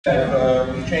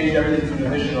We've changed everything from the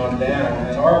mission on down,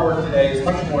 and our work today is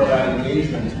much more about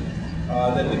engagement.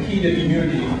 That the key to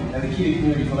community and the key to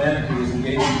community philanthropy is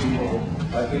engaging people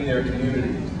in their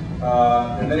community. There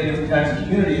are many different kinds of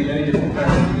community and many different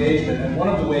kinds of engagement, and one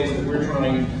of the ways that we're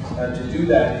trying to do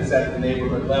that is at the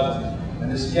neighborhood level.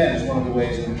 And this, again, is one of the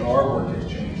ways in which our work has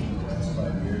changed in the last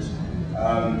 5 years.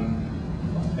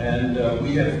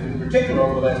 We have, in particular,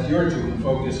 over the last year or two, been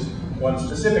focused on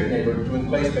specific neighborhood, doing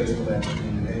place-based philanthropy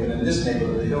in New Haven. And this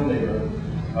neighborhood, the Hill neighborhood,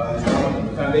 is one of them.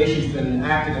 The foundation's been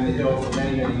active in the Hill for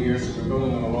many, many years, so we're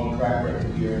building on a long track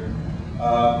record here.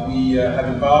 We have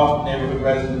involved neighborhood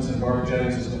residents, and Barbara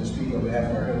Jennings is going to speak on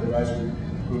behalf of our Hill Advisory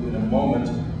Group in a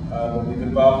moment. But we've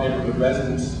involved neighborhood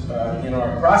residents in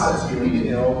our process here in the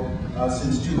Hill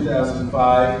since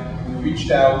 2005. We reached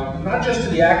out, not just to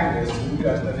the activists, we've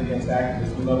got nothing against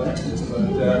activists, we love activists,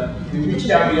 but we reached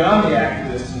out beyond the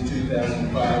activists in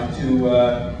 2005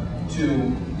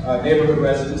 to neighborhood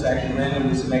residents, actually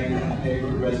randomly selected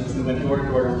neighborhood residents. We went door to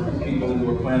door to recruit people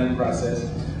into a planning process.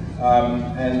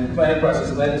 And the planning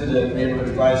process led to the neighborhood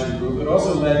advisory group. It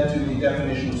also led to the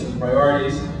definition of some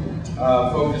priorities,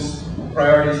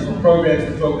 priorities for programs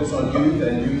that focus on youth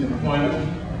and youth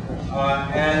employment.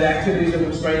 And activities that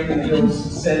would strengthen the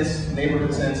Hill's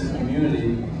neighborhood sense of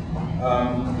community,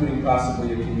 including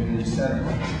possibly a community center.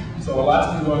 So a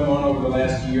lot's been going on over the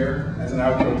last year as an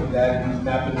outgrowth of that. We've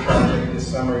mapped the project this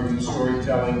summer, new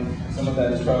storytelling. Some of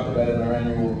that is talked about in our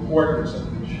annual report, which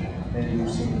many of you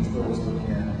have seen, which Bill was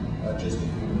looking at just a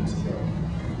few minutes ago.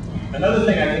 Another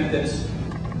thing I think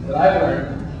that I've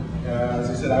learned, as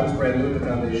I said, I was brand new at the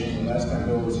foundation the last time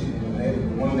Bill was here in Haven,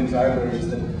 but one of the things I learned is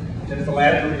that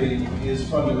philanthropy is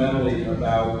fundamentally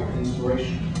about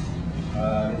inspiration.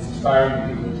 It's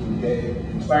inspiring people to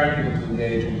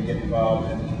engage and to get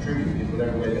involved and to contribute in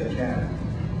whatever way they can.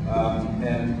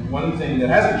 And one thing that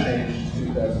hasn't changed since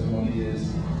 2020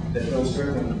 is that Bill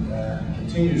Strickland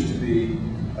continues to be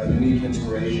a unique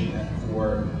inspiration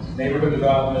for neighborhood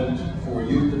development, for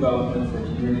youth development, for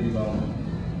community development.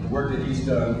 The work that he's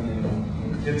done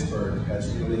in Pittsburgh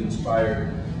has really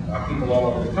inspired people all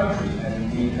over the country, and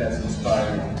indeed has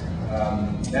inspired,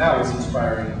 now is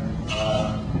inspiring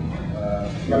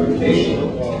reputation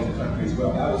all over the country as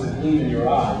well. That was a gleam in your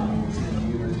eye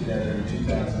when we were together in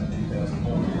 2000 and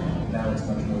 2001. Now it's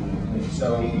much more than a gleam.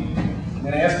 So I'm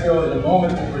going to ask Bill in a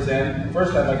moment to present.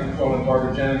 First, I'd like to call on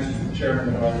Barbara Jennings, who's the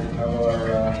chairman of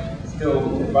our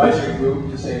Hill Advisory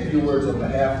Group, to say a few words on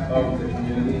behalf of the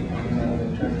community, and then I'm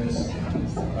going to turn this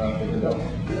over to Bill.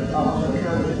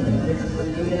 This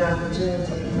would be an opportunity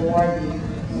for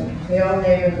the Hill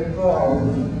neighborhood board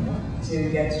to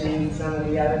get to meet some of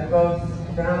the other folks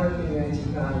from the Community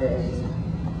Foundation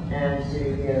and to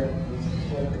hear Mr.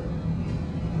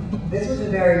 Strickland. This was a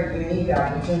very unique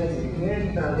opportunity. The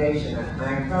Community Foundation,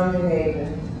 I'm from New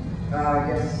Haven, I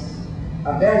guess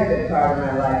a very good part of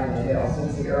my life in the Hill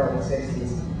since the early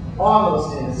 60s,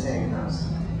 almost in the same house.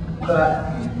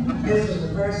 But this was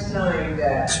the first time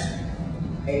that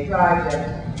a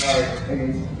project or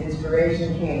an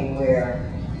inspiration came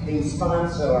where the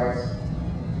sponsors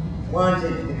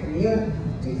wanted the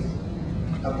community's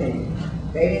opinion.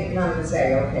 They didn't come and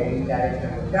say, okay, you've got X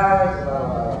number of dollars, blah,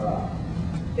 blah, blah, blah.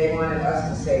 They wanted us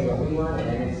to say what we wanted,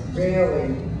 and it's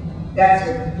really, that's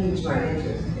what piqued my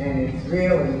interest. And it's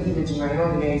really, even to my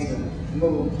own amazement,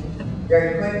 moved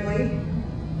very quickly.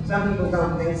 Some people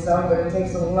don't think so, but it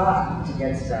takes a lot to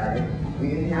get started. We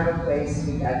didn't have a place,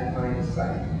 we had to find a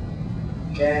site.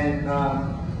 Then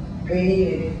we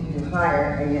needed to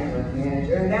hire a network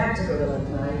manager, and that took a little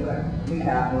time, but we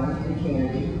have one in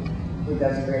Candy who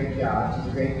does a great job. She's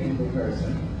a great people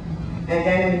person. And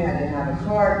then we had to have a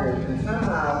core group, and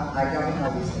somehow, I don't know how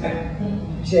we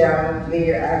said, chairman,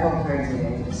 leader, I have all kinds of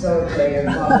names, facilitator,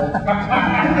 mother.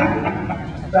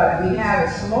 But we had a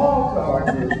small core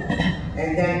group,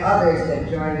 and then others that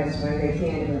join us when they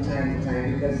can from time to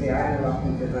time, because they are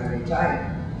lucky because I'm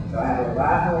retired. So I have a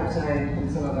lot more time than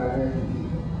some of our working people.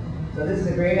 So this is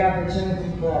a great opportunity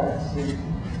for us to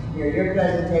hear your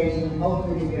presentation.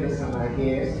 Hopefully you give us some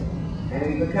ideas. And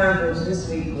we've accomplished this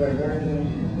week, we're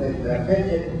working with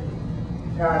Bridget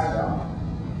Carswell.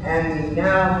 And we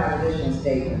now have a vision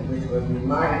statement, which was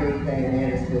my big thing and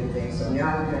Anna's big thing. So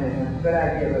now we kind of have a good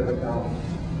idea where we're going.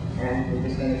 And we're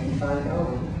just going to keep on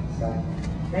going. So,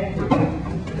 thank you.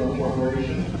 Hill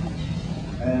Corporation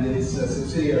and its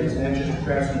subsidiaries, Manchester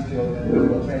Craftsman's Guild and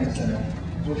World Training Center,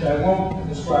 which I won't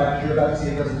describe. You're about to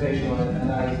see a presentation on it,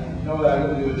 and I know that I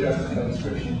wouldn't do it justice by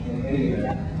description in any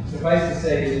event. Suffice to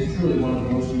say, it is truly one of the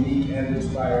most unique and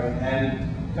inspiring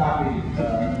and copied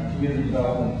community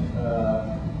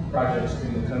development projects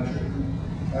in the country.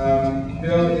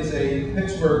 Bill is a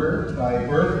Pittsburgher by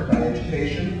birth, by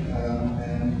education,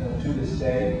 and to this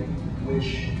day,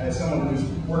 which, as someone who's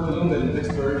worked a little bit in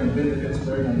Pittsburgh and been to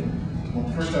Pittsburgh, and when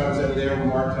the first time I was ever there,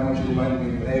 remarked how much it reminded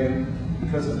me of Haven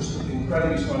because of this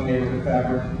incredibly strong neighborhood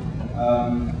fabric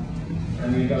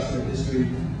and the industrial history.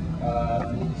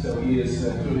 So he is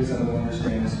clearly someone who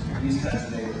understands these kinds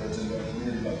of neighborhoods and what a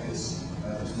community like this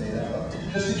is made up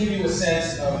of. Just to give you a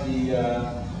sense of the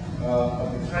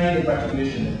kind of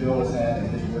recognition that Bill has had and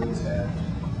his work has had.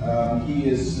 He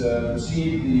has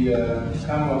received the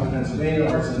Commonwealth of Pennsylvania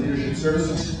Arts and Leadership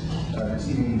Services,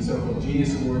 receiving the so-called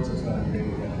Genius Award, so it's not a great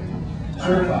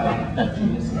certified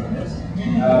Genius Award.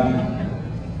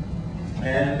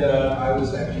 And I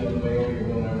was actually on the way over here,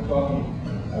 Bill and I were talking.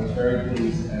 I was very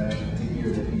pleased to hear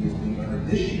that he is being honored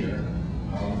this year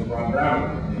with the Ron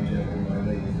Brown, named after my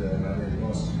late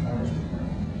boss, Congressman.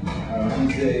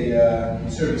 He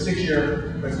served a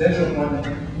 6-year presidential appointment to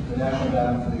the National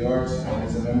Endowment for the Arts and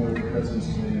is a member of the President's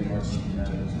Committee on Arts and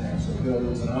Humanities now. So,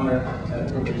 Bill, it's an honor and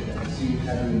a privilege to see you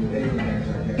having you today as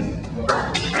our guest.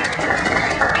 Welcome.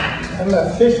 I'm not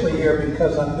officially here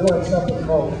because I'm doing something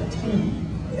called tea.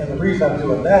 And the reason I'm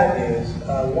doing that is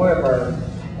one of our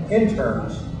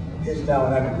interns is now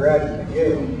an undergraduate at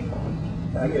Yale.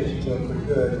 And I guess she's doing pretty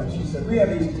good. And she said, we have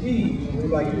these teas and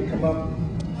we'd like you to come up and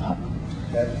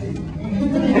have tea.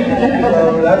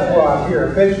 So that's why I'm here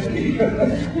officially.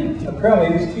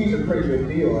 Apparently these teas are a pretty big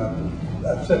deal.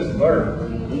 I've since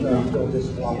learned. I'm still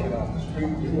just walking off the street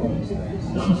and do all these things.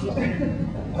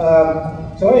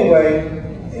 So anyway,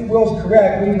 Will's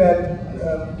correct. We met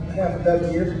half a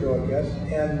dozen years ago, I guess,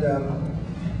 and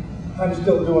I'm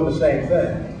still doing the same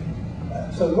thing.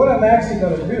 So what I'm actually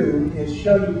going to do is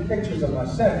show you pictures of my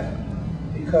center,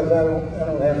 because I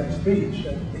don't have any speech.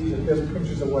 These are just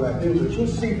pictures of what I do, but you'll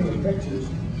see from the pictures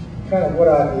kind of what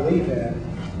I believe in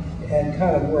and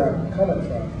kind of where I'm coming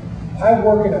from. I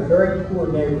work in a very poor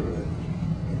neighborhood,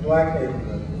 a black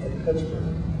neighborhood in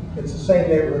Pittsburgh. It's the same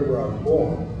neighborhood where I was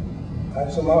born.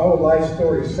 So my whole life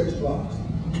story is 6 blocks.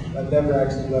 I've never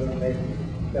actually left the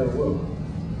neighborhood, never will.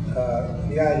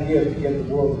 The idea is to get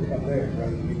the world to come there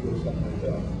rather than me go someplace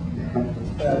else.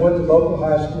 And I went to local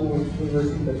high school, went to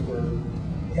University of Pittsburgh,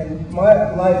 and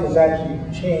my life was actually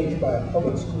changed by a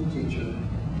public school teacher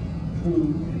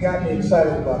who got me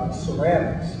excited about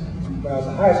ceramics when I was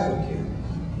a high school kid.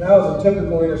 And I was a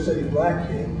typical inner city black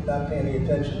kid, not paying any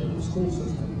attention to the school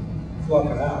system,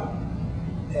 flunking out.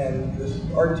 And this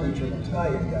art teacher, an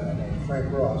Italian guy named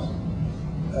Frank Ross,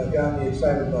 got me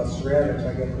excited about ceramics.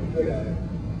 I got pretty good at it.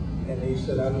 And he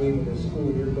said, I'm leaving this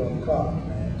school, you're going to college,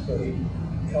 man. So he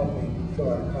helped me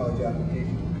fill out a college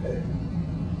application to Pitt,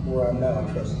 where I'm now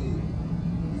a trustee.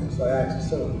 And so I actually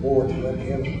sit on the board to let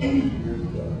me in a few years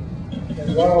ago.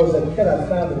 And while I was at Pitt, I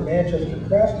found that Manchester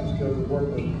craftsman skills would work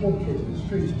with poor kids in the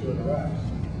streets during the riots.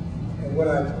 And when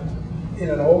in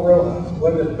an old row house,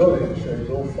 wasn't this building I'm sure, it was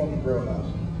an old funky row house.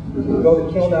 We built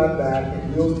a kiln out back,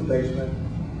 and wheels the basement.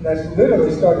 And I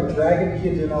literally started dragging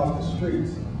kids in off the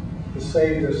streets to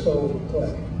save their souls with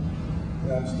clay.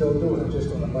 And I'm still doing it,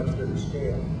 just on a much bigger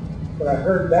scale. But I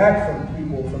heard back from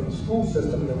people from the school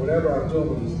system that whatever I was doing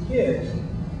with these kids,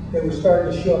 they were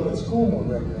starting to show up at school more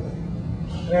regularly.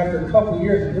 And after a couple of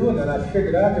years of doing that, I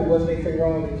figured out there wasn't anything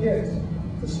wrong with the kids.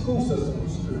 The school system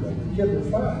was screwed up. The kids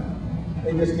were fine.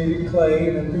 They just needed clay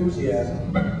and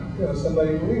enthusiasm.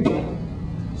 Somebody believed in them.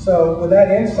 So with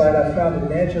that insight, I founded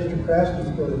Manchester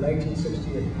Craftsman School in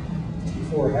 1968,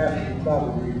 before half of you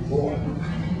probably were born.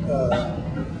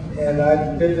 And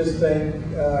I did this thing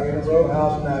in a row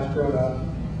house when I was grown up.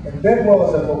 And Bidwell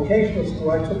is a vocational school.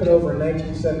 I took it over in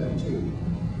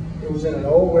 1972. It was in an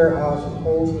old warehouse with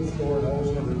holes in the floor and holes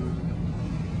in the roof.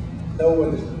 No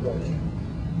windows in the building.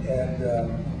 And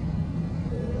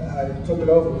I took it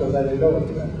over because I didn't know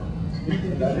any better.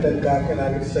 And I said back then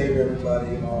I could save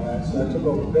everybody and all that. So I took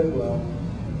over Bidwell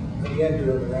at the end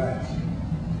during the riots.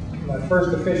 My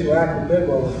first official act with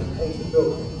Bidwell was to paint the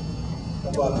building.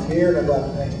 I bought the beer and I bought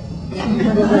the paint.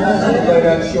 Everybody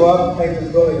got to show up and paint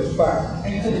this building as fire.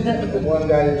 And one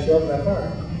guy didn't show up and I fired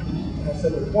him. And I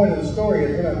said the point of the story is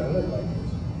we're not going to live like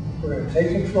this. We're going to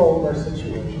take control of our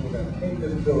situation. We're going to paint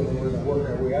this building. We're going to work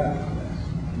our way out of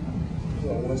this.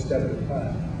 One step at a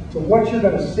time. So what you're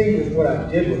going to see is what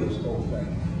I did with this whole thing.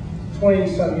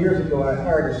 20-some years ago, I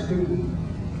hired a student,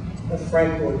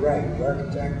 Frank Lloyd Wright, the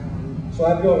architect. So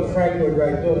I built a Frank Lloyd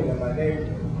Wright building in my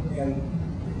neighborhood, and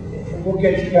we'll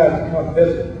get you guys to come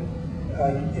visit.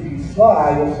 If you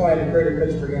fly, you'll fly to Greater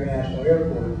Pittsburgh International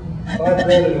Airport. My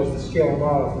building was the scale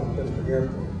model for the Pittsburgh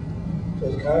Airport. So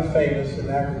it's kind of famous in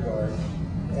that regard.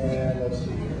 And let's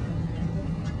see here.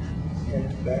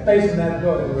 And facing that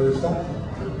building, there's something.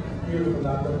 beautiful,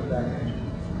 not looking back at you.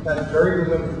 That's very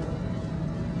deliberate.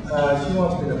 She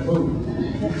wants me to move.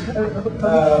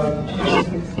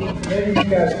 Maybe you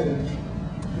guys can do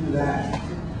that.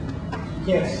 You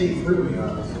can't see through me,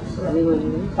 obviously. So.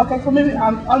 Okay, so maybe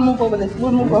I'll move over this.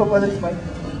 We'll move over this way.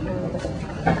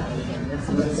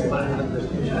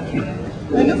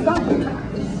 And it's fine.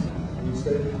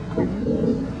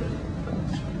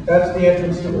 That's the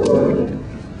entrance to the building.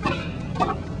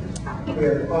 We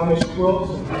have Amish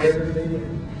quilts and everything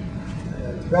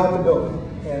throughout the building.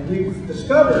 And we've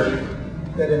discovered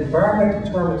that environment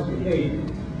determines behavior.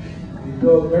 You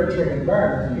build nurturing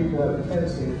environment, people have a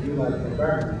tendency to be like the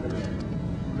environment.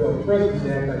 You build prisons,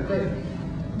 they act like prisons.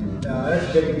 Now,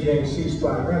 that's Dick and Jane C.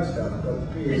 Spot run stuff,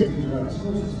 but the PhDs run the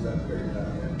school system haven't figured it out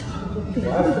yet.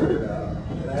 Well, I figured it out,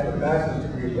 and I have a bachelor's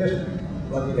degree in history.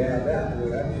 Lucky to have that the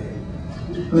way I did.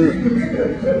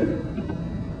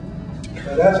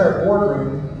 Now, that's our boardroom.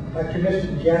 I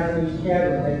commissioned Japanese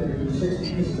cabinet maker to do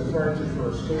 60 pieces of furniture for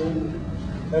a school.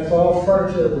 That's all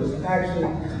furniture that was actually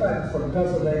cut from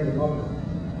Pennsylvania lumber.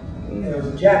 And it was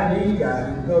a Japanese guy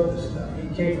who built this stuff. He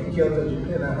came from Kyoto,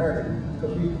 Japan. I heard it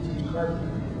because we teach carpentry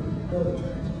for building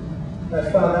trades. I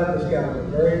found out this guy was a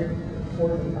very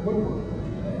important woodworker.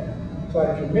 So I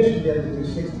commissioned him to do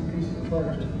 60 pieces of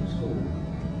furniture for the school.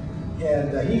 And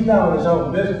he's now in his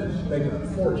own business, making a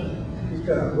fortune. He's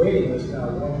got a waiting list now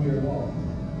 1 year long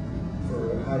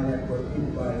for high net worth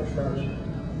people buying his furniture.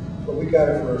 But we got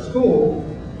it for our school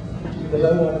because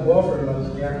I wanted the welfare mothers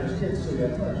and the average kids to see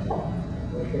that furniture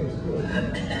when they came to school.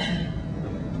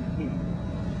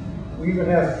 We even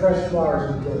have fresh flowers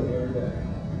in the building every day,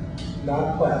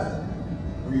 not plastic.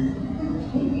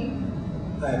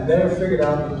 I have never figured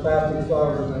out what plastic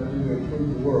flowers are going to do to improve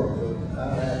the world, but I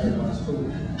don't have it in my school.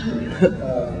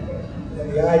 And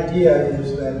the idea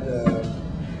is that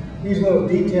these little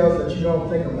details that you don't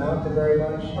think amount to very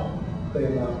much, they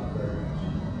amount to very much.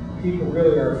 People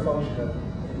really are a function of the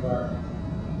environment.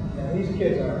 And these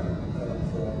kids aren't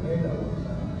informed, they know what's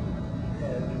out.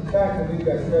 And the fact that we've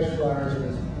got fresh flowers in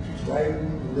this bright,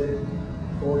 lit,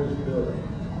 gorgeous building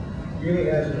really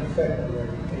has an effect on their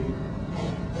behavior.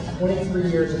 23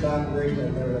 years of operation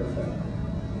have never had a effect.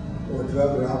 Or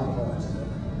drug or alcohol incident.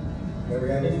 Never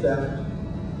had any theft,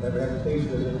 never had a police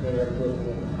visit, never had a broken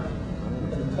window.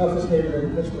 And the toughest neighborhood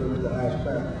in Pittsburgh is the highest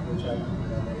crime, which I consider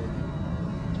my neighborhood.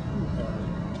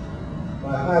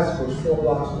 My high school is 4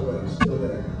 blocks away, still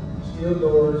there. Steel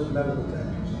doors, metal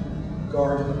detectors,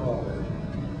 guards in the hallway,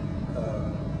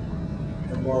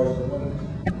 and bars in the windows.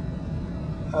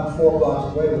 I'm 4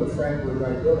 blocks away with a Frankfurt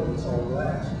Wright building that's all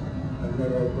glass. I've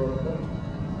never had a broken window.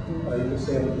 You can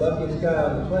say I'm the luckiest guy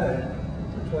on the planet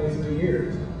for 23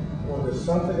 years. Well, there's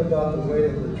something about the way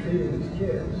that we're treating these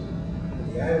kids,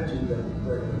 and the attitude that we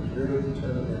bring that's really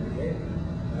determine their behavior.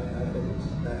 I think it's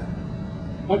that.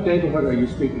 What neighborhood are you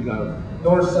speaking of?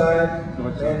 North Side,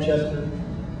 Manchester.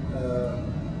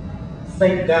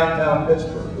 Think downtown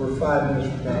Pittsburgh. We're 5 minutes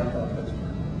from downtown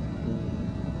Pittsburgh.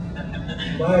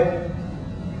 My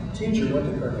teacher went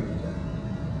to Carnegie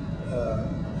Town.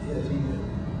 Yes, he did.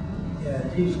 And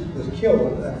he was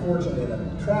killed, unfortunately, in a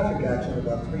traffic accident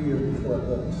about 3 years before I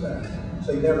built the set. So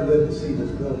he never lived to see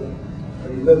this building.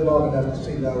 But he lived long enough to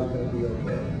see that I was going to be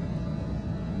okay.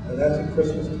 And that's at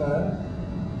Christmas time.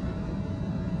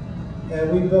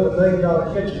 And we built a $1 million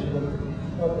kitchen with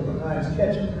help of the Heinz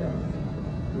Kitchen Company,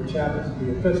 which happens to be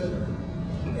in Pittsburgh.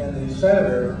 And the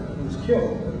senator who was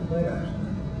killed in the plane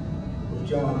accident was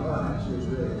John Heinz, who was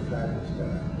really a fabulous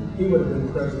guy. He would have been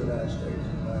president of the United States.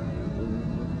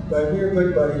 But we were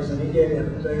good buddies, and he gave me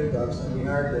 $1 million, and we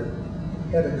hired the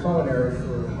head of culinary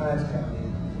for the Heinz Company.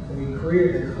 And we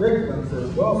created a curriculum for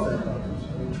his welfare mothers,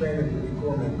 and we trained them to be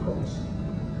gourmet cooks in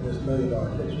this $1 million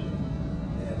kitchen.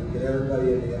 And we get everybody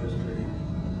in the industry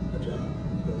a job,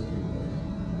 those two boys.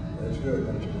 And it's really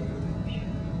been terrific.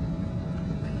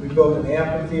 We built an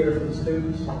amphitheater for the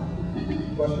students.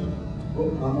 Question?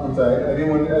 Well, I'm sorry, I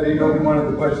didn't know if you wanted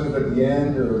the questions at the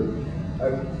end, or I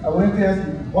wanted to ask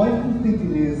you, why do you think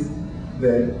it is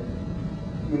that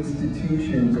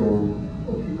institutions or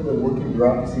people that work in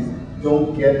bureaucracies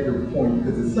don't get your point?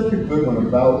 Because it's such a good one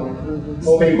about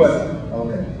space.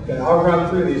 Okay, I'll run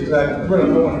through these because I really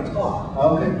don't want to talk.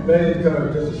 Okay. Maybe it's going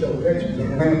to just to show pictures.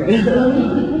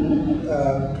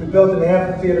 We built an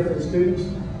amphitheater for the students.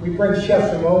 We bring chefs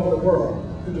from all over the world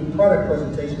who do product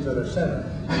presentations at our center.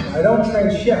 I don't train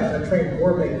chefs, I train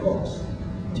gourmet cooks.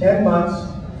 10 months,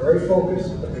 very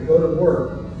focused, but they go to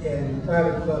work in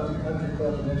private clubs, country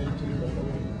clubs, and institutional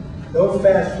food. No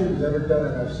fast food is ever done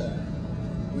in our center.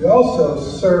 We also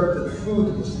serve the food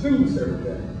to the students every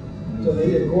day. So they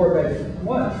eat a gourmet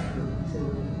lunch for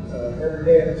every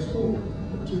day at the school.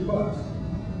 The $2.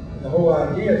 And the whole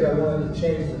idea is I wanted to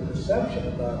change the perception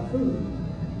about food.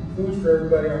 Food's for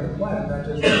everybody on the planet, not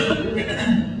just for the people.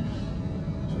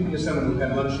 Speaking of someone who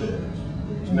had lunch there,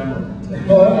 it's memorable.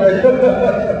 Well,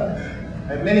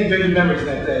 I have many vivid memories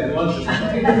that day, and lunch was one.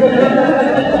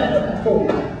 cool.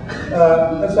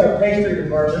 That's our pastry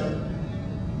department.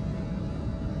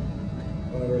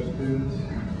 One of our students.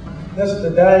 This is the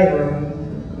dining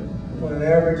room on an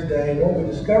average day. What we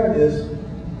discovered is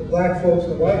the black folks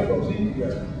and the white folks eat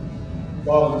together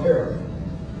voluntarily.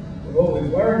 And what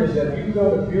we've learned is that if you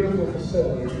go to beautiful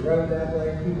facilities, you run that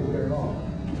way, people get along.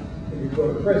 If you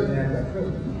go to prison, act like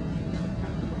prison.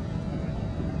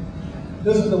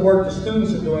 This is the work the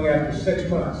students are doing after 6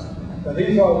 months. Now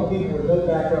these are all the people with no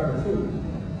background in food.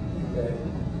 Okay?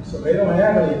 So they don't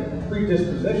have any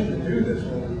predisposition to do this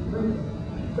when we recruit them.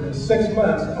 But in 6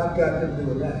 months, I've got them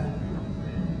doing that.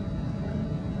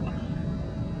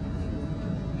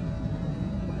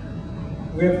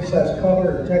 We emphasize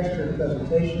color and texture and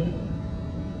presentation.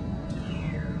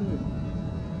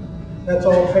 That's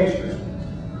all pastry.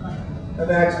 I've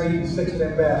actually eaten 6 of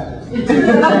them baskets.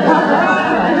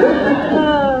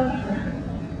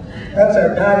 That's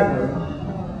our dining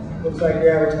room. Looks like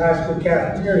the average high school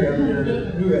cafeteria up here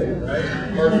in New Haven, right?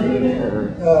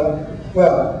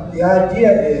 Well, the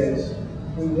idea is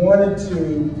we wanted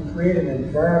to create an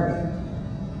environment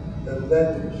that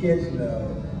let the kids know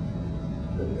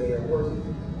that they are worthy.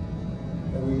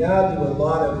 And we now do a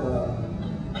lot of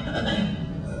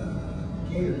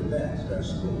catered events at our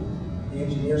school. The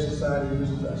Engineer Society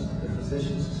uses us, the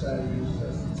Physician Society uses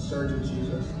us, the surgeons use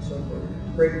us, and so forth.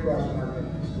 Great cross-marketing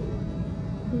in the school.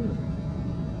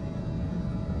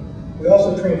 We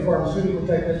also train pharmaceutical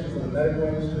technicians for the medical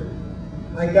industry.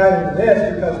 I got into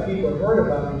this because people have heard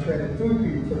about me training food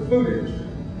people for the food industry.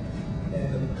 And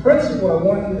the principle I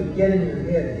want you to get in your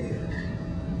head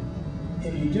is,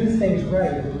 if you do things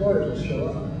right, employers will show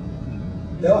up.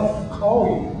 They'll call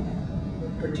you,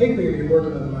 particularly if you're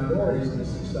working with minorities in a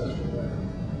successful way.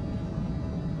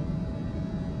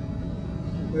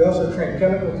 We also train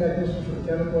chemical technicians for the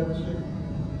chemical industry.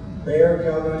 Bayer,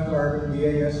 Calgon, Carbon,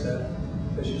 BASF,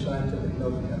 Fisher Scientific,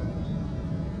 Nova Chemicals.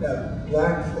 Now,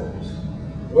 black folks,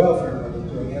 welfare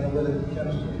mothers doing analytical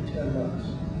chemistry in 10 months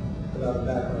without a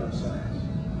background in science,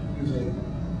 using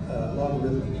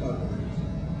logarithmic calculators.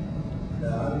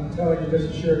 Now, I'm telling you this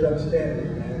as sure as I'm standing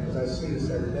here, man, because I see this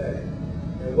every day.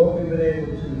 And what we've been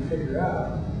able to figure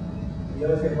out, the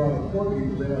other thing wrong with poor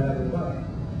people, they don't have the money,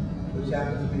 which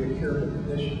happens to be a curable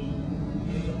condition.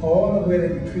 It's all in the way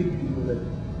that you treat people that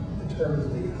determines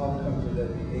the outcomes of their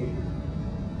behavior.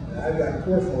 And I've got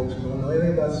poor folks who don't know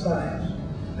anything about science.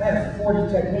 I have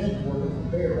 40 technicians working for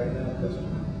Bayer right now in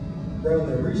Pittsburgh, running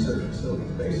their research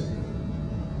facilities, basically.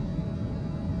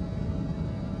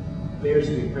 Bayer's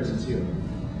a big presence here.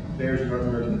 Bayer's North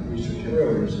American Research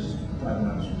Headquarters is 5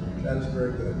 miles from here. That's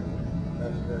very good.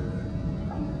 That's very good.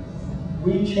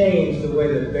 We changed the way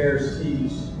that Bayer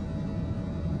sees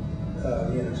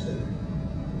the inner city.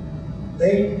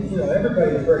 They,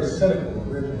 everybody is very cynical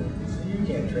originally. They say, you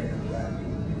can't train the black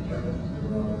people to be chemists.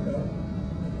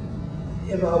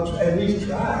 If I'll at least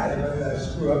try, if I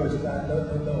screw up, it's not no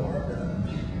harm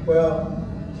done. Well,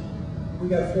 we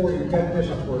got 40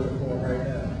 technicians working for them right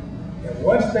now. And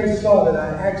once they saw that I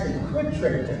actually could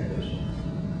train technicians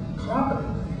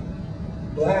competently,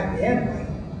 black and white,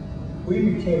 we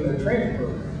became their training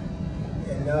program.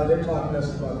 And now they're talking to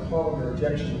us about polymer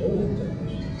injection molding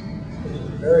technicians, which is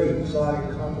a very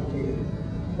exotic, complicated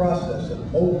process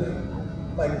of molding,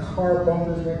 like car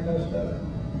bumpers and that kind of stuff.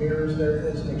 Mirrors,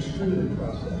 it's an extruded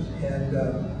process. And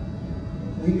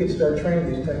we could start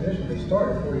training these technicians. They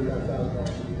start at $45,000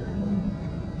 a year.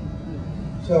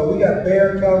 So we got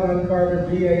Bayer, Calgon, Carbon,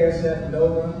 BASF,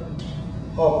 Nova,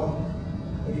 Hawken.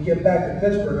 When you get back to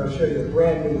Pittsburgh, I'll show you a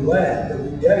brand new lab that we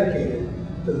dedicated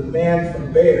to the man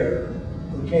from Bayer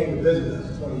who came to visit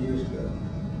us 20 years ago,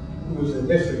 who was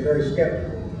initially very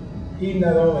skeptical. He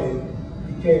not only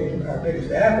became our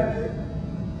biggest advocate,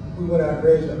 we went out and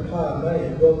raised a pile of money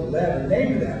and built the lab and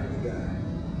named it after the guy.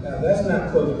 Now that's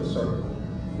not closing the circle.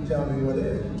 You tell me what it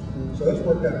is. So it's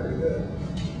worked out pretty good.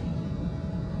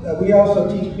 We also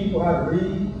teach people how to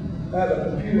read. I have a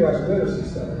computerized literacy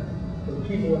center for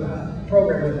people in the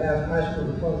program that have high school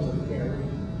diplomas that can't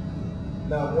read.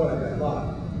 Not one, I got a lot.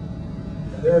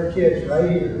 And there are kids right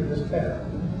here in this town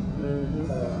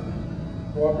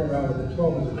walking around with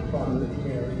diplomas and diplomas that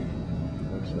can't read.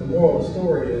 The moral of the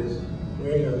story is, we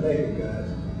ain't gonna make it, guys.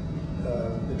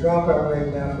 The dropout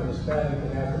rate now for Hispanic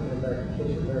and African American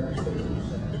kids in America is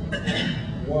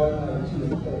 50%. 1 out of 2 in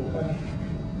the whole country.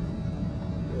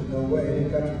 There's no way any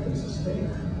country can sustain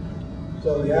it.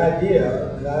 So the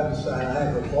idea that I've decided, I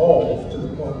have evolved to the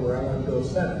point where I want to build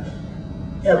centers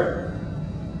everywhere.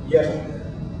 Yesterday,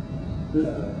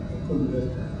 including this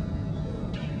town.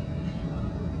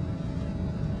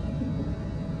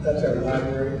 So, that's our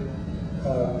library.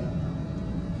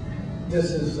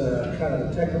 This is kind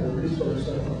of a technical resource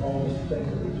center for all these things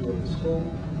that we do at the school.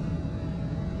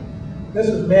 This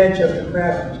is Manchester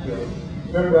Craftsman's Guild.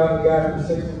 Remember I'm the guy from the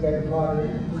 60s making pottery?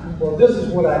 Well, this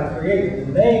is what I created.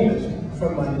 The name is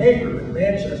from my neighbor in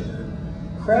Manchester.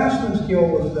 Craftsman's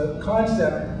Guild was the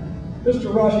concept.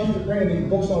 Mr. Ross used to bring these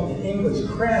books on the English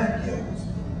craft guilds.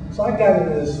 So I got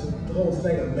into this whole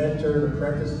thing of mentor,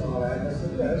 apprentice, and all that. And I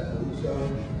said, yeah, that's cool. So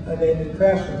I named it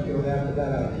Craftsman's Guild after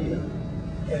that idea.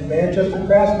 And Manchester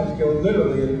Craftsman's Guild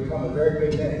literally has become a very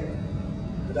big name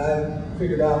that I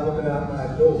figured out looking out my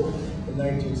door in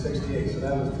 1968. So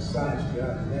that was the science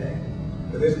behind the name.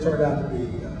 But this turned out to be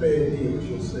a big deal, as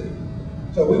you'll see.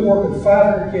 So we work with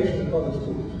 500 kids in the public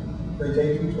schools, grades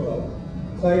 8 through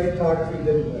 12, clay, photography,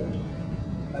 digital imaging.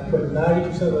 I put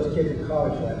 90% of those kids in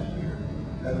college last year.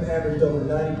 I've averaged over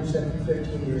 90% for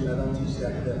 15 years, and I don't teach the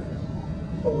academics.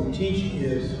 What we teach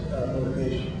is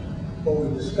motivation. What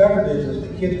we've discovered is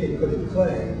the kids get good at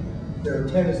clay, their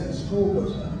attendance in school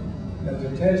goes up. As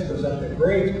their attendance goes up, their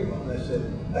grades go up. And I said,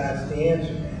 that's the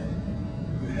answer,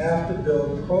 man. You have to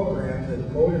build programs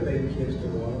that motivate kids to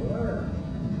want to learn.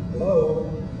 Hello?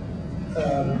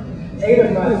 8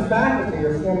 of my faculty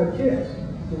are former kids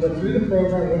who went through the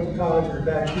program, went to college, or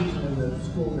back teaching in the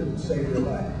school that saved their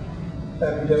life. In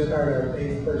fact, we just hired our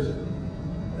 8th person,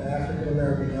 an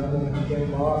African-American young woman. She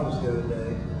came to my office the other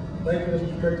day. Thank you,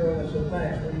 Mr. Strickland. I said,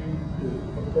 thanks. What do you do?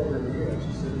 What program are you in?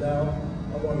 She said, no,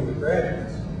 I'm one of the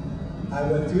graduates.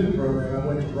 I went through the program. I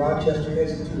went to Rochester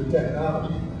Institute of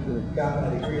Technology, got my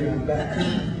degree, and I'm back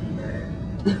teaching,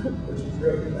 which is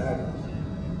really fabulous.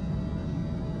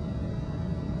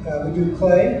 We do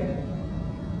clay.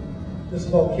 This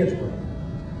is all kids work.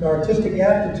 Now, artistic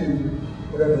aptitude,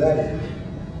 whatever that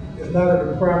is not a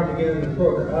requirement to get into the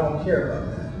program. I don't care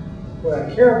about that. What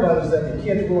I care about is that the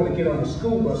kids want to get on the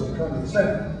school bus and come to the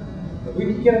center. If we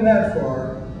can get them that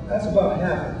far, that's about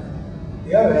half of it.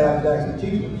 The other half is actually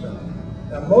teaching them something.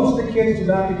 Now, most of the kids do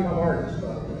not become artists,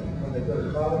 by the way, when they go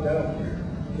to college. I don't care.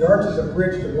 The arts is a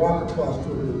bridge to walk across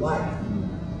to a new life.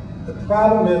 The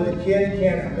problem is the kid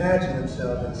can't imagine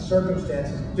themselves in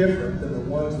circumstances different than the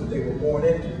ones that they were born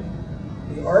into.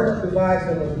 The arts provides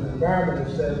them with an environment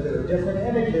that says there are different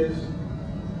images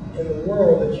in the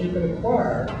world that you can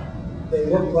acquire. They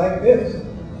look like this,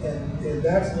 and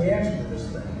that's the answer to this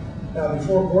thing. Now,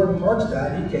 before Gordon Parks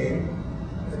died, he came.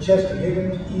 Chester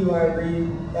Higgins, Eli Reed,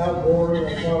 Al Gore, and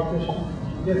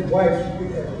politicians. His wife, she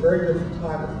had a very good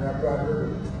photographer, and I brought her to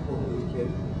work with these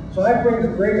kids. So I bring the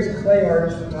greatest clay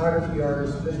artists, photography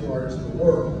artists, visual artists in the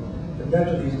world to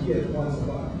mentor these kids once a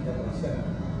month at my center.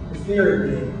 The theory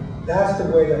being, that's the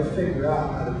way they'll figure out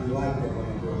how to be like them when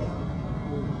they grow up.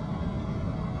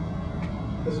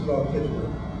 This is all kids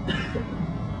work.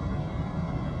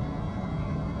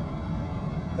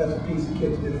 That's a piece the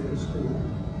kids did for the school.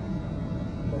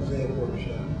 Mosaic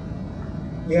workshop.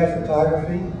 We have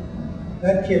photography.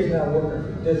 That kid's now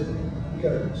working for Disney. He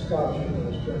got a scholarship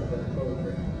in his Strickland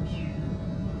program.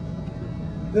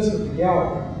 This is the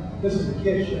gallery. This is the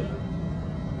kid show.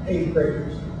 8th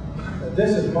graders. Now,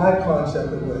 this is my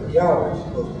concept of what a gallery is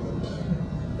supposed to look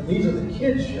like. And these are the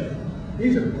kids show.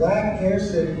 These are black inner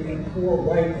city and poor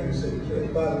white inner city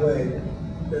kids. By the way,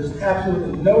 there's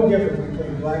absolutely no difference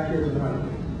between black kids and white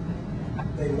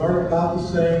kids. They learn about the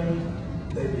same.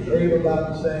 They behave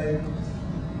about the same.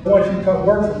 Once you come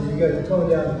work for me, you got to tone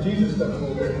down the Jesus stuff a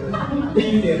little bit.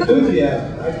 Keep the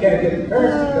enthusiasm. I can't get the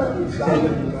parents to come. Stop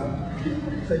them to come.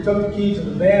 So they took the keys to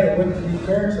the van and went to these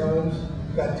parents' homes.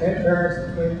 Got 10 parents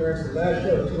and 20 parents. The last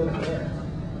show, 200 parents.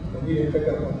 And we didn't pick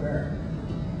up one parent.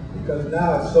 Because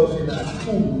now it's socially not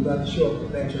cool not to show up to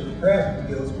Manchester Craftsman's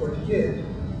Guild to support the kids.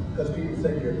 Because people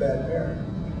think you're a bad parent.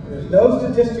 And there's no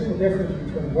statistical difference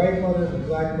between white mothers and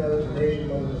black mothers and Asian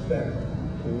mothers and Hispanic mothers.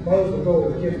 Mothers will go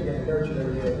with the kids and get nurtured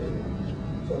every day.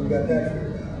 So we got that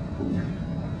figured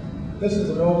out. This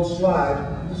is an old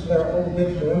slide. This is our old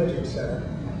digital imaging center.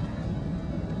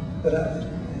 But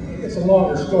it's a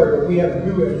longer story, but we have a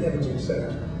new imaging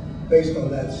center based on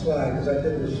that slide because I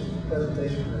did this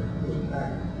presentation for Bruce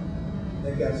Packard.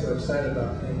 They got so excited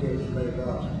about it, they gave us $1 million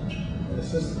and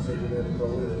assistance engineer to go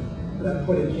with it. But I'm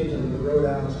putting kids into the Rhode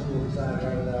Island School of Design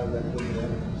right now that digital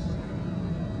imaging center.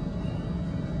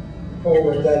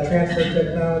 Forward that transfer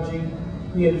technology,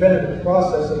 we invented a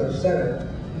process at our center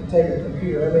to take a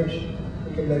computer image,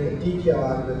 we can make a decal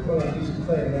out of it, put on a piece of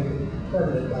clay and make it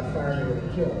permanent by firing it with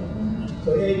a kiln. So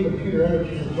any computer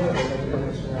images in general, they do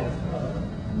this around.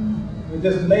 We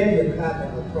just made the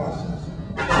patentable process.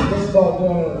 And this is all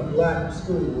going on in a black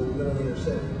school with no inner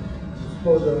city.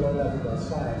 Suppose they know nothing about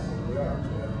science and the arts.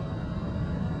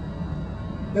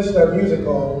 This is our music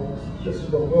hall. This is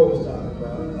what Will was talking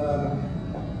about.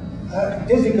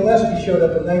 Dizzy Gillespie showed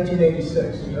up in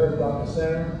 1986. You heard about the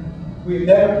center. We had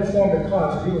never performed a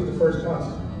concert. He was the first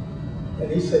concert. And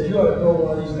he said, you ought to build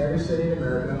one of these in every city in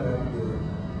America. I'm going to do it.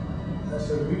 And I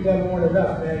said, we've done more than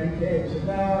enough, man. You came. He said,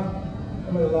 nah,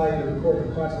 I'm going to allow you to record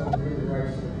the concert on the music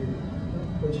rights to the people.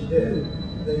 Which he did.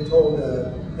 They told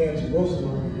Nancy Wilson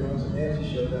what we were doing, so Nancy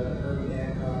showed up, and Herbie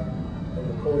Hancock, and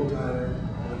McCoy Tyner,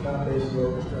 and the Count Basie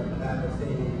Orchestra, and Pat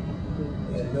Metheny,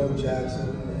 and Bill Jackson,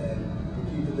 and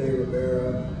Paquita de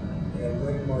Rivera, and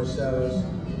Wynton Marsalis,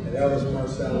 and Elvis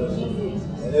Marsalis,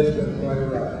 and it's been quite a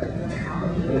ride.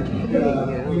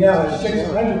 We now have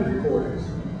 600 recordings.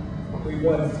 We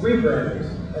won 3 Grammys.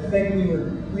 I think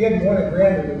we hadn't won a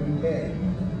Grammy when we came.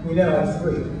 We now have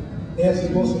 3. Nancy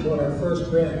Wilson won our first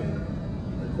Grammy,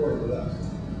 recorded with us.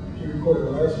 She recorded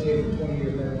with RCA for 20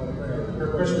 years, then won a Grammy. Her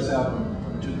Christmas album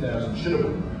from 2000 should have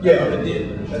won. Yeah, it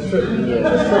did. That's true. Yeah.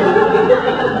 That's true.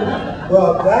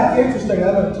 Well, that's interesting.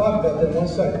 I'm going to talk about that in 1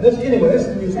 second. Anyway, this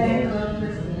is the music.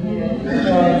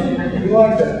 You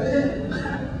like that?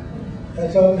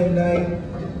 That's opening night.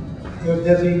 It was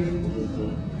Dizzy,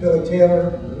 Billy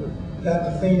Taylor, Pat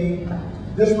Metheny.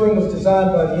 This room was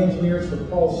designed by the engineers for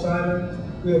Paul Simon.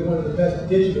 We have one of the best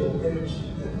digital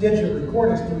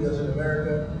recording studios in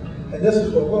America, and this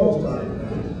is what Will was talking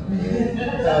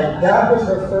about. That was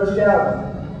her first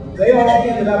album. They all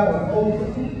ended up on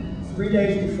Oprah 3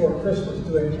 days before Christmas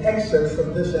doing excerpts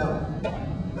from this album.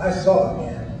 I saw it,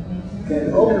 man.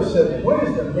 And Oprah said, what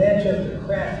is the Manchester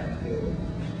Craftsman Guild?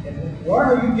 And why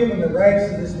are you giving the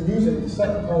rights to this music to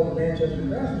something called the Manchester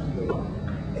Craftsman Guild?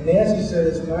 And Nancy said,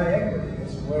 it's my equity.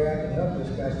 It's the way I can help this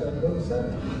guy start building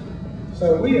something.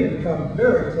 So we have become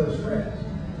very close friends.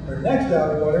 Her next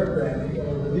album won her Grammy, and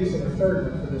we're releasing a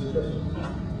 3rd one for this Christmas.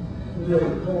 We're doing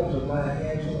the poems of Maya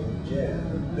Angelou and jazz.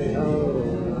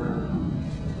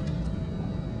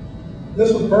 This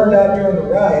was burned out during the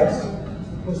riots.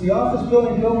 Was the office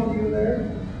building built when you were there?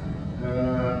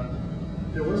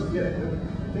 There was, yeah, I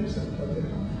think so.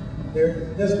 Okay.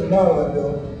 This is the model I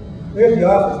built. There's the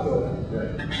office building.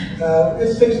 Right.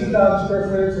 It's 60,000 square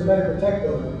foot. It's a medical tech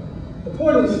building. The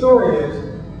point of the story is,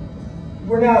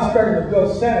 we're now starting to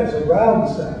build centers around the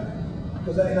center.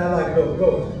 Because I like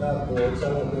buildings, not boards. I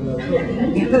don't build no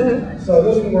buildings. So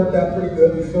this one worked out pretty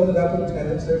good. We filled it up with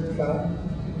tenants. There's the fountain.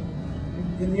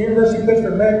 In the University of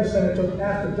Pittsburgh Medical Center took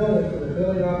half the building for the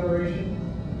building operation.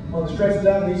 On the stretch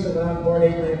down Lisa Mountain,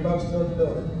 borrowed $8 million to build the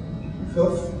building.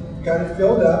 Got it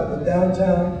filled up with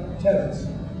downtown tenants.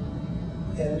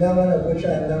 And Mellon, of which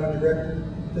I am now a director.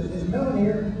 Is Mellon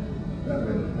here? Not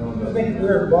really. No, I think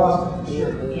we're in Boston this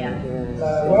year. Yeah.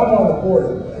 Well, I'm on the board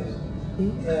of the place.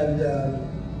 And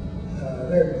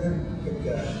they're good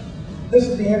guys. This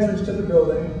is the entrance to the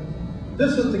building.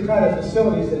 This is the kind of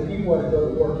facilities that people want to go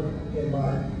to work in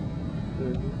mind.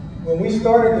 When we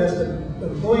started this, the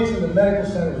employees from the medical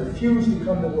center refused to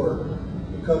come to work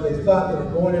because they thought they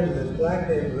were going into this black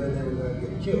neighborhood and they were going to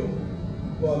get killed.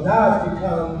 Well, now it's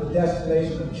become the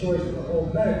destination of choice for the whole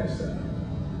medical center.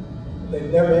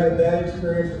 They've never had a bad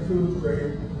experience. The food's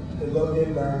great. They love the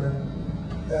environment.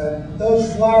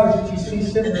 Those flowers that you see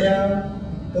sitting around,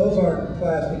 those aren't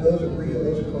plastic. Those are real.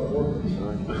 Those are called orchids.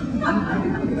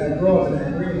 And I grow them in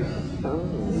that greenhouse.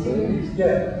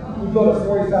 Yeah, we built a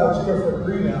 40,000 square foot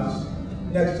greenhouse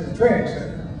next to the training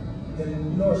center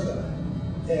in Northside.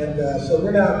 And so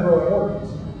we're now growing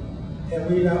orchids. And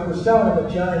we're selling them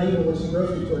at Giant Eagle, which is a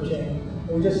grocery store chain.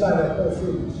 And we just signed up Whole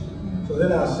Foods. So they're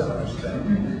now selling our stuff.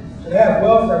 So they have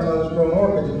welfare mothers growing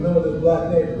orchids in the middle of this black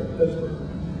neighborhood, Pittsburgh.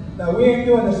 Now, we ain't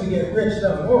doing this to get rich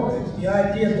selling orchids. The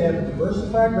idea is to have a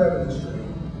diversified revenue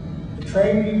stream, to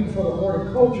train people for the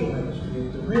horticultural industry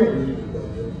is the real reason we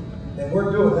built it. And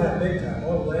we're doing that big time.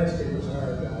 All the landscapers are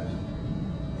our guys.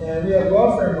 And we have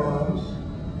welfare moms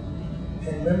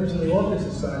and members of the Orchid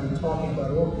Society talking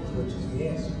about orchids, which is the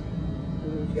answer.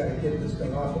 You got to get this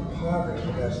thing off of poverty.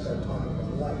 You got to start talking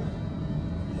about life.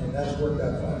 And that's worked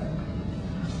out fine.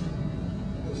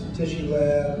 There's a tissue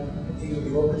lab. These are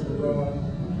the orchids we're growing.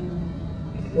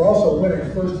 We're also winning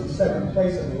 1st and 2nd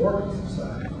place in the Orchid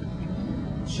Society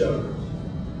shows.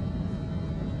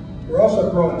 We're also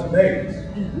growing tomatoes.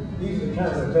 These are the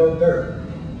kinds that go dirt.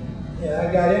 And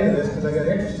I got into this because I got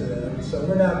interested in them. So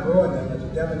we're now growing them as a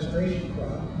demonstration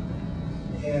crop.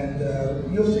 And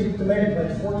you'll see tomato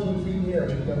plants 14 feet in the air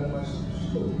when you come to my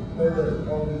school. They're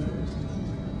all nutrients.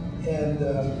 And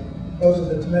those are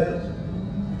the tomatoes.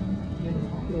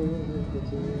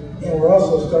 And we're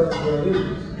also starting to go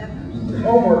these.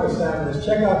 Homework assignment is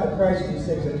check out the price of these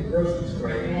things at the grocery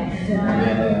store.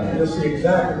 You'll see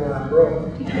exactly what I'm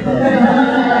growing.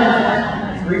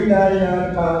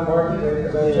 $3.99 a pound market rate,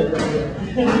 because I checked it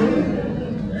out.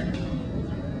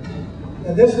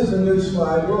 And this is a new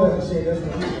slide. We'll have to see this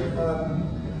one either.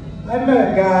 I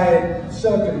met a guy in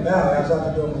Silicon Valley. I was out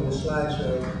there doing a little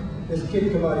slideshow. This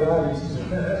kid came out of the audience and said,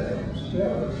 "Man, that's a show.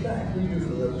 What's that? What do you do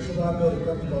for a living?" I said, "I built a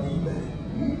company called eBay."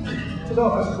 I said,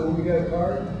 "Oh, that's cool. You got a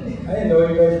card?" I didn't know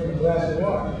anybody from a glass of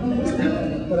water.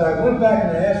 But I went back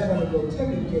and I asked one of the little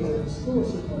techie kids at the school, I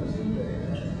said, "What is eBay?"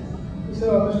 He said,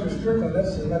 "Oh, Mr. Strickland,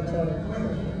 that's the electronic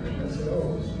commerce." I said,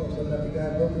 "Oh, I suppose I'm not the guy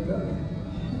who built the company."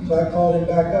 So I called him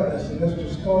back up and I said, "Mr.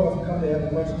 Skoloff company have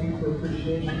a much deeper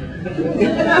appreciation." I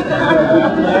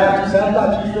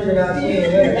thought you figured out sooner or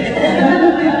later.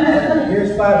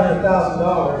 Here's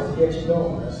 $500,000 to get you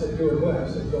going. I said, "Do it when?" I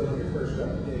said, "Go to your first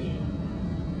reputation."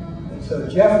 And so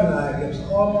Jeff and I, against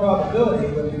all probability,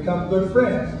 would become good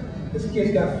friends. This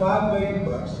kid's got $5 million.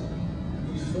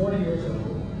 He's 40 years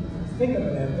old. I think I'm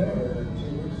going to have dinner with him in 2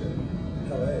 weeks in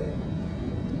LA.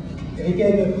 And he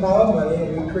gave me a pile of money,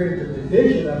 and we created a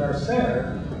division of our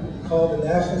center called the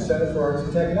National Center for Arts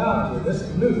and Technology. This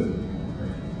is new.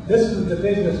 This is the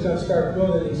division that's going to start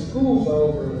building these schools all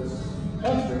over this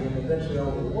country and eventually all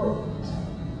over the world.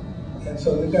 And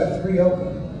so we've got 3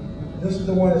 open. This is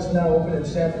the one that's now open in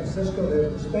San Francisco.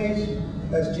 There's the space.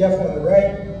 That's Jeff on the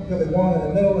right. Billy Wong in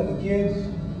the middle, and the kids.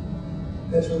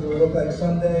 That's what it will look like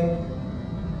someday.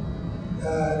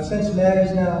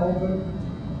 Cincinnati's now open.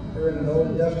 They're in an old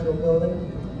industrial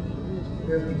building.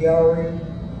 Here's the gallery.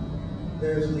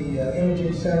 There's the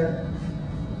imaging center.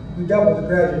 We doubled the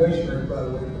graduation rate, by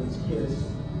the way, for these kids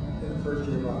in the first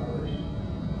year of operation.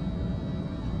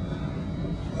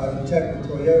 Tech with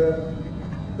Toyota.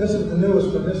 This is the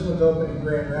newest one. This one's open in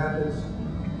Grand Rapids,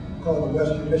 called the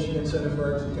Western Michigan Center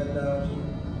for Arts and Technology.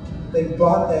 They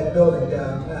bought that building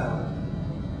downtown,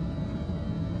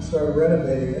 started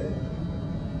renovating it,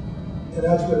 and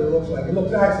that's what it looks like. It looks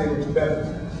better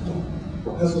than this.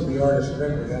 This was the artist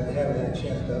rendering. I haven't had a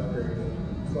chance to upgrade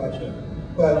the project,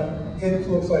 but it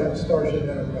looks like the Starship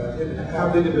Enterprise. How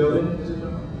big a building is it?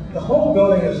 The whole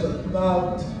building is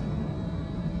about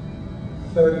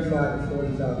 35 to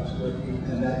 40,000 square feet.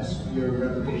 And that's your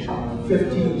replication?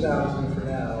 15,000 for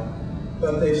now.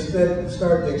 But they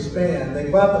started to expand. They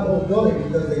bought the whole building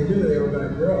because they knew they were going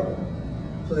to grow.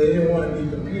 So they didn't want to be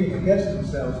competing against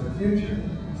themselves in the future.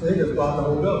 So they just bought the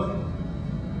whole building.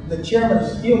 The chairman of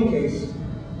Steelcase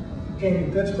came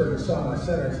to Pittsburgh and saw my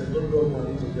center and said, "We're building one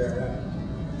of these in Grand Rapids."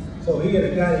 So he had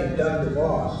a guy named Doug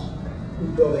DeVos who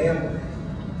built Amway.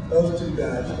 Those 2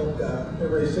 guys hooked up. They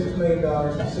raised $6 million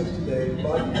in 60 days,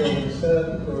 bought the building, set up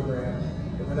the program,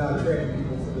 and we're now training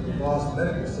people for the DeVos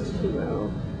medical system now.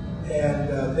 And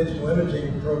digital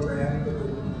imaging program for the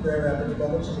Grand Rapids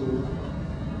Public Schools.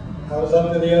 I was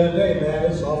up there the other day, man,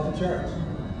 it's off the charts.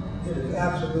 It is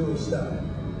absolutely stunning.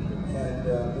 And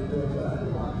we're doing fine.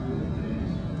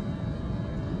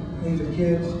 These are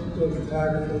kids doing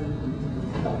photography.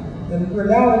 And we're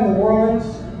now in New Orleans.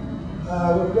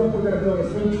 We're going to build a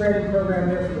food training program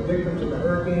there for the victims of the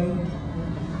hurricane.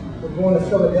 We're going to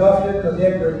Philadelphia because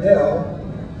Edgar Dell,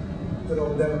 good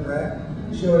old Democrat,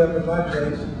 showed up at my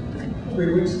place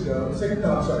 3 weeks ago,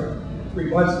 3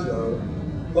 months ago,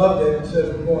 loved it, and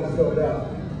said we're going to Philadelphia.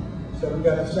 So we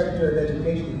got the Secretary of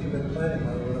Education to commit planning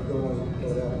money. We're going to go on to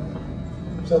Philadelphia.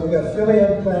 So we got Philly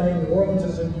in planning, New Orleans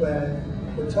is in planning.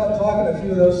 We're talking to a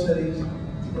few of those cities,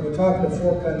 and we're talking to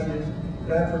 4 countries.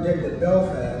 And I predict that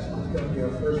Belfast is going to be our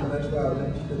first one. That's why I was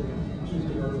interested. She's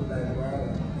the work with Bank of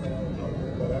Ireland,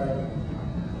 about Ireland.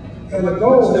 And the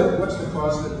goal what's the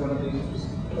cost of one of these?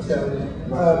 Okay.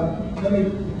 Let me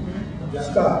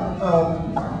stop.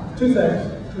 2 things.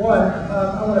 One,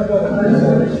 I want to build 100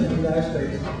 centers in the United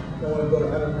States. I want to build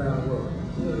 100 around the world.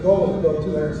 So the goal is to build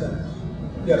 200 centers.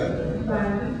 Yes.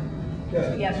 Yes.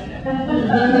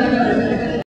 Yesterday.